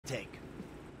take.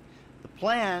 The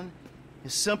plan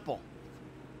is simple,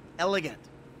 elegant.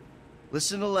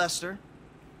 Listen to Lester,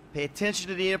 pay attention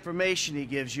to the information he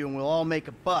gives you, and we'll all make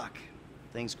a buck.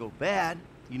 If things go bad,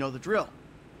 you know the drill.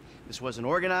 This wasn't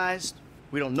organized,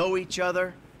 we don't know each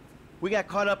other. We got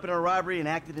caught up in a robbery and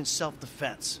acted in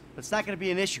self-defense. But it's not gonna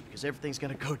be an issue, because everything's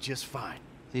gonna go just fine.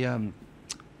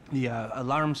 The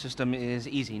alarm system is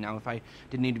easy. Now, if I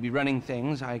didn't need to be running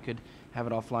things, I could have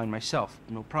it offline myself.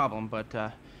 No problem,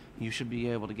 but you should be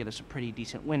able to get us a pretty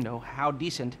decent window. How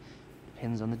decent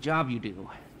depends on the job you do.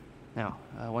 Now,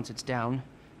 once it's down,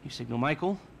 you signal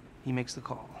Michael, he makes the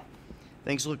call.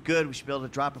 Things look good. We should be able to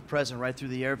drop a present right through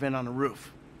the air vent on the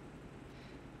roof.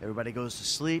 Everybody goes to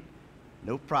sleep,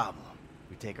 no problem.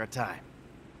 We take our time.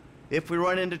 If we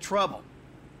run into trouble,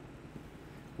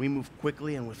 we move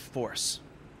quickly and with force.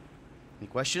 Any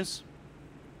questions?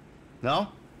 No?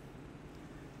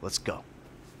 Let's go.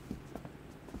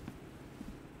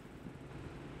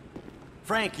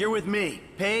 Frank, you're with me.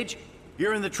 Paige,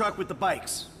 you're in the truck with the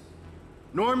bikes.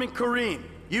 Norm and Kareem,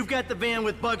 you've got the van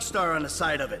with Bugstar on the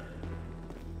side of it.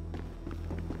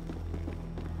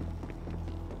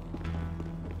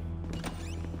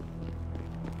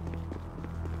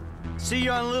 See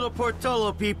you on Little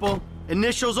Portola, people.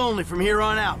 Initials only from here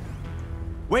on out.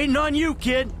 Waiting on you,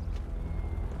 kid.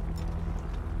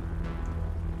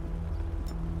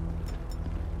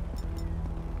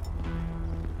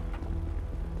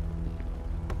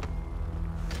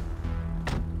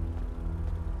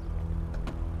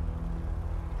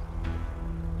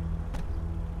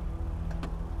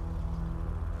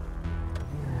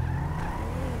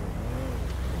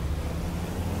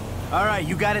 All right,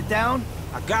 you got it down?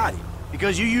 I got it.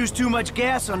 Because you use too much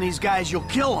gas on these guys, you'll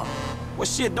kill them. Well,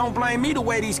 shit, don't blame me the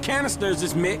way these canisters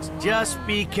is mixed. Just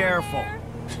be careful.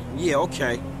 Yeah,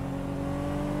 okay.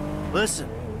 Listen,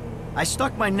 I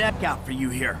stuck my neck out for you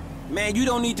here. Man, you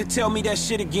don't need to tell me that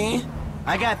shit again.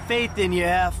 I got faith in you,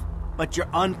 F, but you're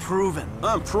unproven.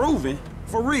 Unproven?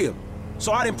 For real?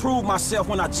 So I didn't prove myself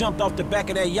when I jumped off the back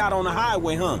of that yacht on the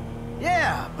highway, huh?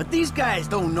 Yeah, but these guys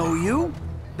don't know you.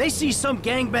 They see some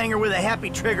gangbanger with a happy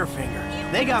trigger finger.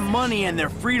 They got money and their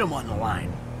freedom on the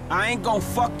line. I ain't gonna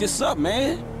fuck this up,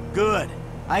 man. Good.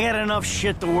 I got enough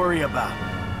shit to worry about.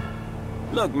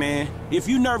 Look, man, if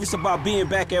you nervous about being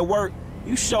back at work,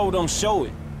 you sure don't show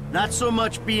it. Not so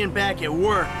much being back at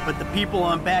work, but the people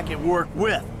I'm back at work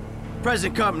with.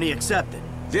 Present company accepted.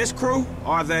 This crew?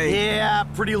 Are they? Yeah,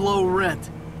 pretty low rent.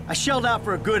 I shelled out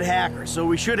for a good hacker, so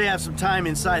we should have some time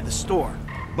inside the store.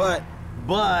 But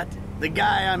the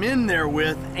guy I'm in there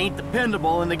with ain't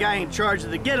dependable, and the guy in charge of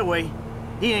the getaway,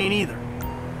 he ain't either.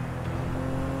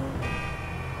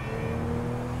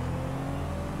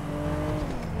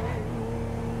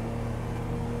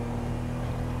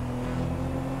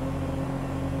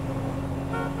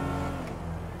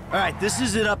 All right, this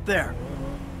is it up there.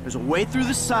 There's a way through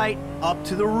the site up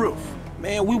to the roof.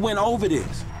 Man, we went over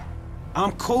this.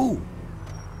 I'm cool.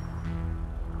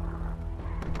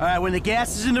 All right, when the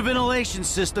gas is in the ventilation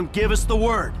system, give us the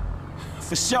word.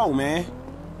 For sure, man.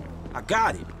 I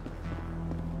got it.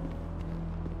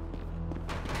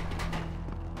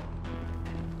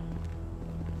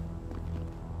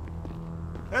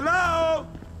 Hello?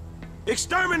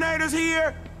 Exterminators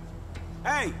here?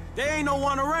 Hey, there ain't no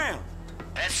one around.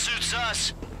 That suits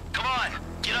us. Come on,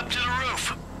 get up to the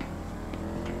roof.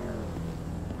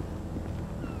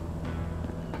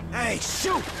 Hey,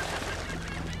 shoot!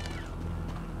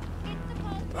 It's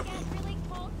supposed to get really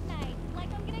cold tonight,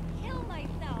 like I'm gonna kill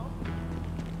myself.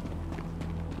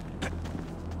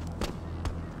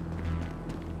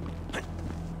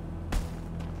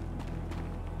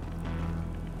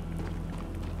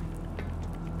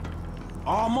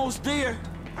 Almost there.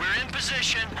 We're in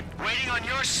position, waiting on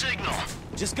your signal.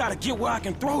 Just gotta get where I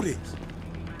can throw this.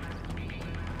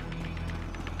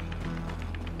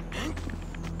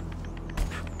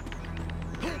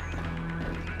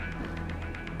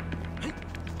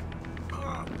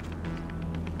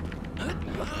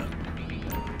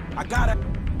 I got an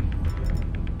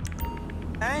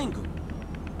angle.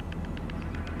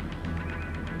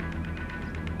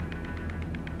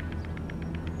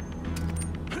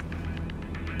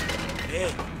 There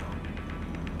you go.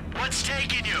 What's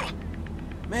taking you?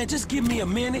 Man, just give me a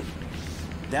minute.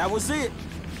 That was it.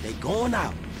 They going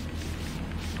out.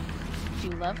 Do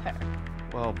you love her?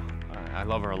 Well, I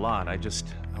love her a lot. I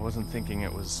wasn't thinking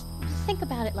it was... Think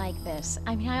about it like this.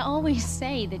 I mean, I always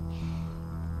say that...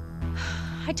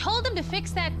 I told him to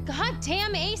fix that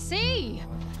goddamn AC!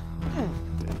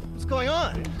 What's going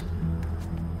on?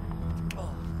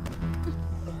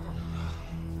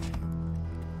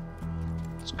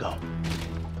 Let's go.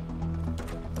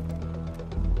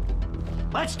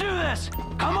 Let's do this!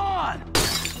 Come on!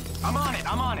 I'm on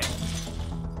it, I'm on it.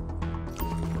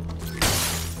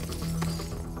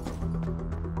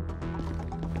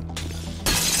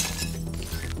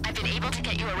 I've been able to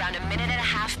get you around 1.5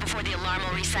 minutes before the alarm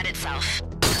will reset itself.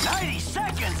 90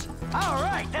 seconds? All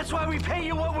right, that's why we pay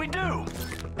you what we do.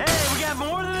 Hey, we got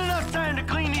more than enough time to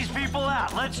clean these people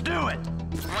out. Let's do it.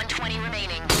 120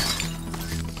 remaining.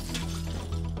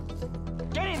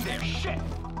 Get in there, shit!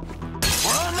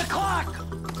 We're on the clock!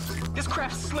 This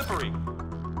crap's slippery.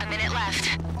 1 minute left.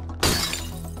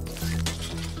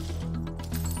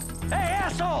 Hey,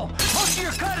 asshole! Most of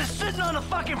your cut is sitting on the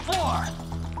fucking floor!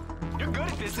 You're good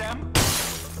at this, Em.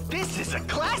 This is a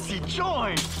classy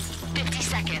joint! 50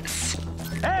 seconds.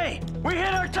 Hey, we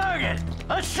hit our target!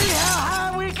 Let's see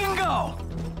how high we can go!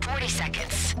 40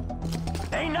 seconds.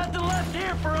 Ain't nothing left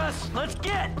here for us. Let's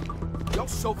get! Yo,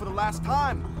 show for the last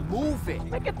time. Move it.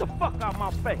 Man, get the fuck out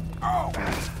my face. Oh!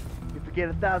 You forget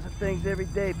 1,000 things every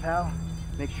day, pal.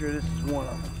 Make sure this is one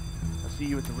of them. I'll see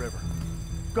you at the river.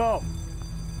 Go!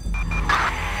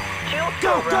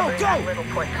 Go, go, go! Little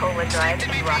Portola Drive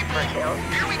in Rockford Hills.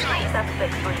 Here we go.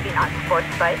 Suspects leaving on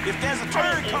Sports Bike. If there's a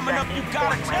turn coming up, you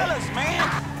gotta tell us, man.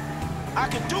 I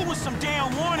could do with some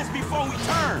damn warnings before we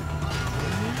turn.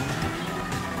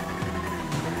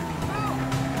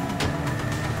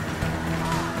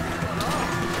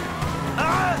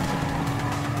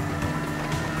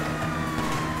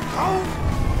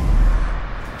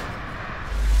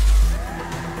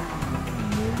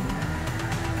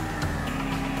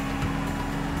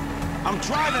 I'm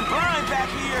driving blind back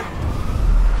here.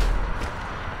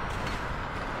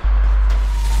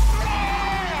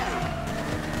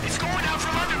 It's going out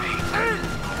from under me.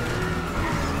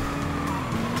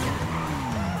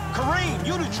 Kareem,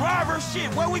 you the driver?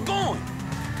 Shit, where we going?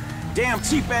 Damn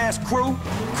cheap-ass crew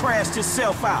crashed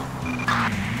himself out.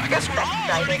 I guess we're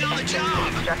all learning on the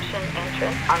job. Construction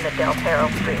entrance on the Del Perro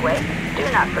Freeway. Do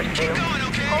not pursue. Keep going,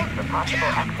 okay? Hold for possible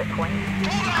exit point.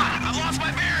 Hold on, I've lost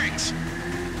my bearings.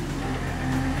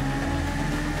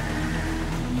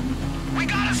 We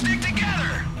gotta stick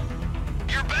together.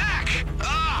 You're back.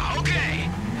 Ah, okay.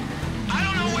 I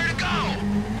don't know where to go.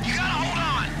 You gotta hold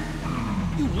on.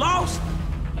 You lost?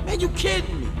 Man, you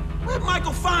kidding me? Where'd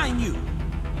Michael find you?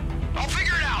 I'll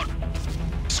figure it out.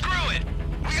 Screw it.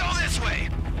 We go this way.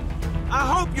 I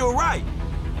hope you're right.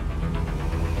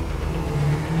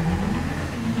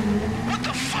 What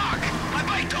the fuck? My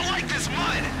bike don't like this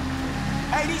mud.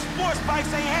 Hey, these sports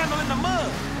bikes ain't handling the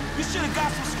mud. You should have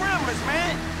got some scramblers,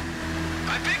 man.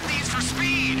 I picked these for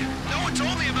speed. No one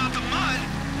told me about the mud.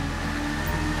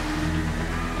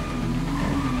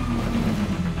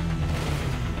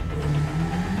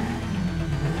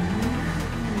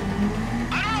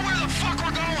 I don't know where the fuck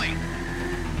we're going.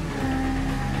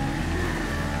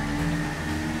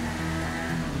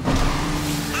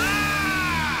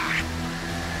 Ah!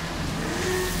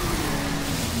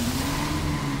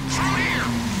 Through here,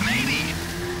 maybe.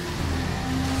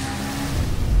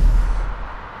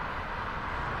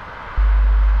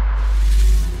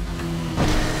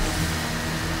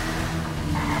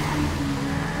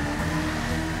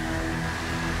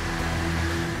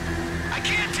 I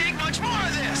can't take much more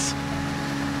of this.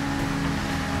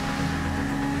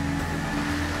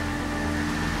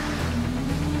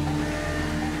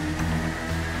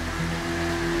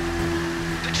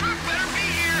 The truck better be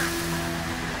here.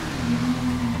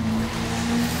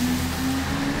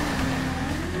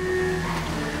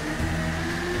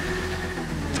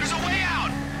 There's a way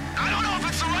out. I don't know if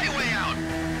it's the right way out.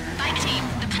 Bike team,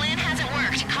 the plan hasn't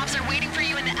worked. Cops are waiting for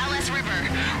you in the LS River.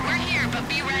 We're here, but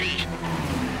be ready.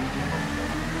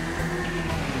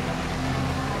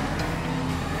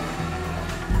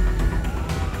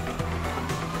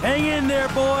 Hang in there,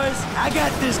 boys. I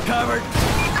got this covered.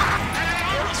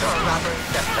 Store robbery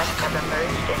suspects have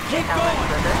emerged into Keep LS going.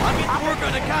 River. I'll get to work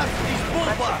on the cops with these bull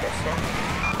Let's bucks. assist them.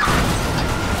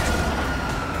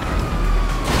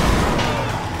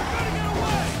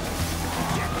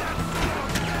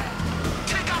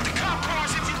 Take out the cop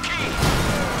cars if you can.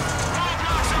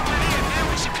 Roadblocks up ahead, man.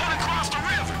 We should cut across the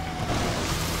river.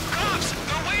 Cops,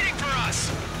 they're waiting for us.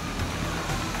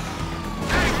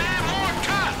 Hey, man, more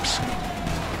cops.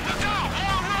 Look out,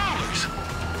 more rollers.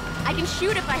 I can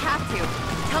shoot if I have to.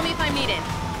 Tell me if I'm needed.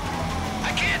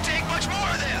 I can't take much more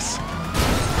of this.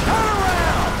 Turn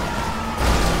around.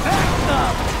 Back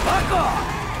up. Fuck off.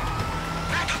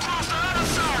 Back across the other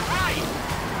side, right.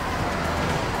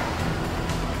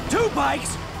 Two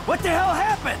bikes? What the hell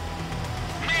happened?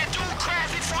 Man, dude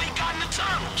crashed before he got in the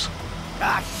tunnels.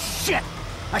 Ah, shit!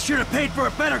 I should have paid for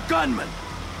a better gunman.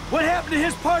 What happened to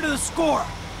his part of the score?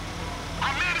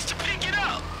 I managed to pick it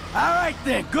up. All right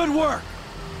then, good work.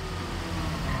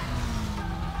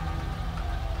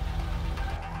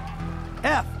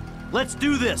 F, let's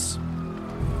do this.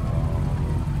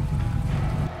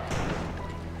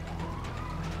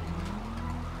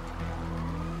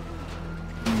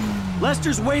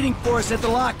 Lester's waiting for us at the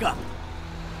lockup.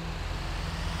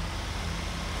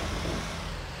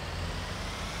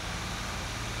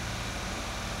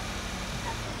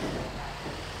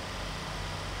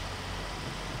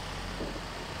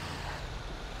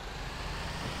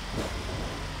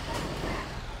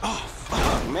 Oh,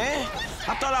 fuck, man.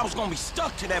 I thought I was gonna be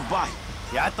stuck to that bike.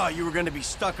 Yeah, I thought you were gonna be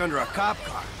stuck under a cop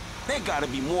car. There gotta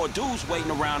be more dudes waiting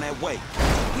around that way.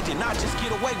 We did not just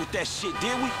get away with that shit,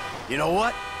 did we? You know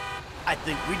what? I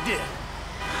think we did.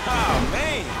 Oh,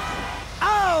 man.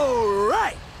 All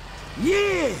right!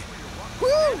 Yeah!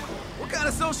 Woo! What kind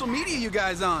of social media you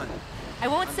guys on? I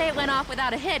won't say it went off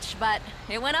without a hitch, but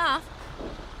it went off.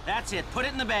 That's it. Put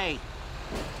it in the bay.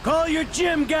 Call your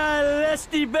gym guy,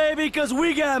 Lesty, baby, because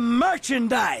we got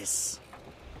merchandise!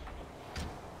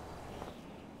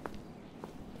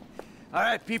 All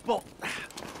right, people.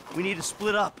 We need to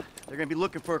split up. They're gonna be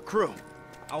looking for a crew.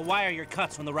 I'll wire your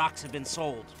cuts when the rocks have been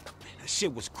sold. That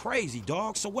shit was crazy,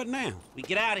 dog. So what now? We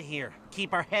get out of here.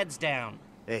 Keep our heads down.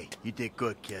 Hey, you did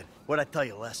good, kid. What'd I tell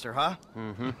you, Lester, huh?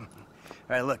 Mm-hmm. All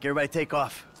right, look, everybody take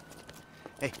off.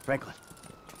 Hey, Franklin.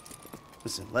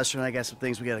 Listen, Lester and I got some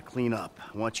things we gotta clean up.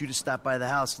 I want you to stop by the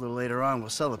house a little later on. We'll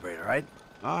celebrate, all right?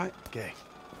 All right. Okay.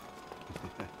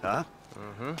 Huh?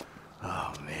 Mm-hmm.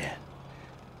 Oh, man.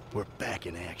 We're back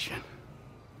in action.